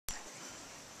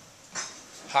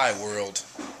Hi world,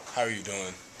 how are you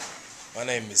doing? My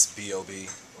name is B.O.B,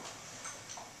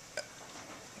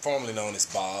 formerly known as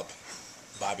Bob,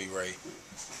 Bobby Ray.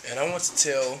 And I'm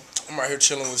right here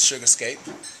chilling with Sugarscape.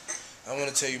 I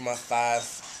want to tell you my 5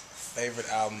 favorite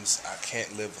albums I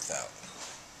can't live without.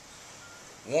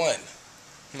 1,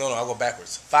 I'll go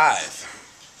backwards.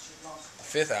 5, the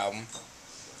 5th album,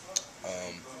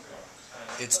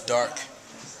 It's Dark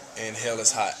and Hell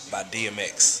is Hot by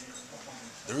DMX.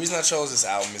 The reason I chose this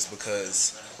album is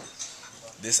because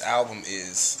this album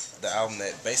is the album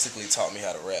that basically taught me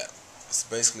how to rap. It's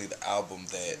basically the album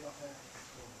that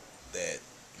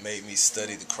made me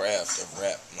study the craft of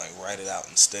rap, like write it out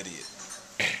and study it.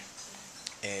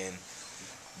 And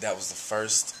that was the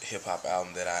first hip hop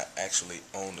album that I actually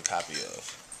owned a copy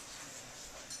of.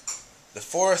 The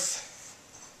 4th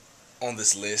on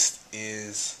this list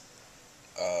is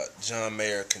John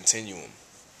Mayer Continuum.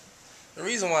 The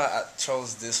reason why I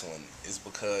chose this one is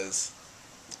because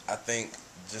I think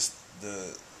just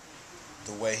the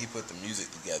way he put the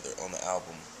music together on the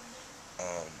album,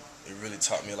 it really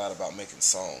taught me a lot about making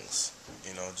songs.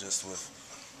 Just with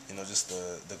just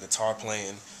the guitar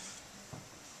playing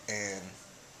and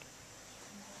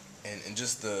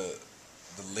just the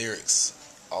lyrics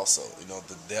also.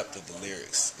 The depth of the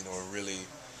lyrics.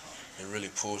 It really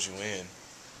pulls you in.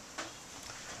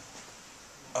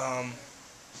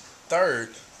 3rd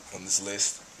on this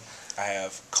list, I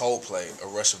have Coldplay, A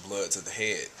Rush of Blood to the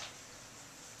Head.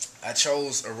 I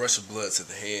chose A Rush of Blood to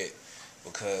the Head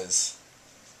because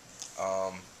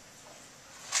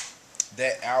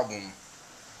that album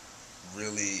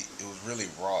was really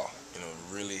raw. It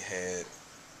really had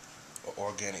an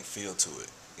organic feel to it.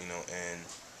 And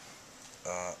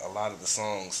a lot of the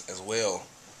songs as well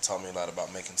taught me a lot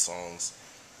about making songs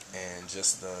and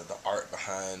just the art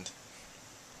behind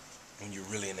when you're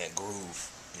really in that groove.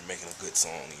 You're making a good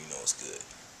song and you know it's good.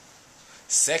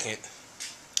 2nd,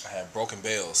 I have Broken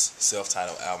Bells,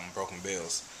 self-titled album, Broken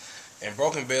Bells. And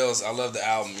Broken Bells, I love the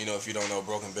album. If you don't know,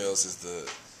 Broken Bells is the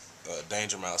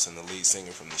Danger Mouse and the lead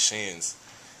singer from the Shins.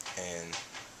 And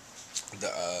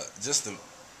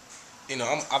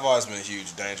I've always been a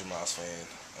huge Danger Mouse fan.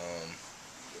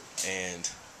 And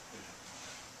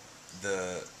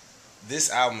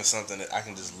this album is something that I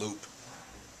can just loop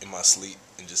in my sleep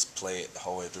and just play it the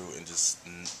whole way through and just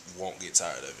won't get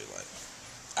tired of it. Like,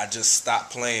 I just stopped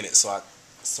playing it so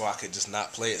I could just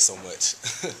not play it so much.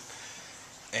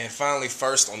 And finally,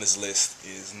 1st on this list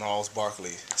is Gnarls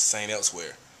Barkley, Saint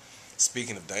Elsewhere.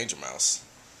 Speaking of Danger Mouse,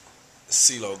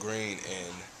 CeeLo Green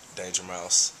and Danger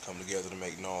Mouse come together to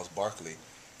make Gnarls Barkley.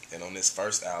 And on this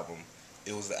 1st album,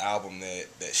 it was the album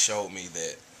that showed me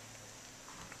that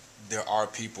there are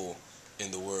people in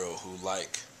the world who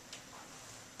like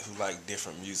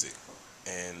different music,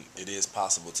 and it is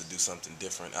possible to do something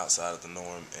different outside of the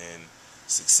norm and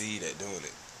succeed at doing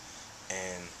it.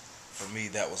 And for me,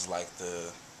 that was like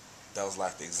the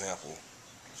example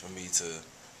for me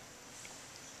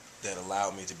that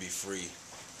allowed me to be free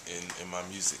in my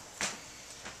music.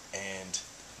 And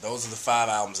those are the 5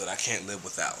 albums that I can't live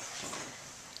without.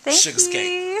 Thank Sugarscape.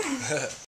 you.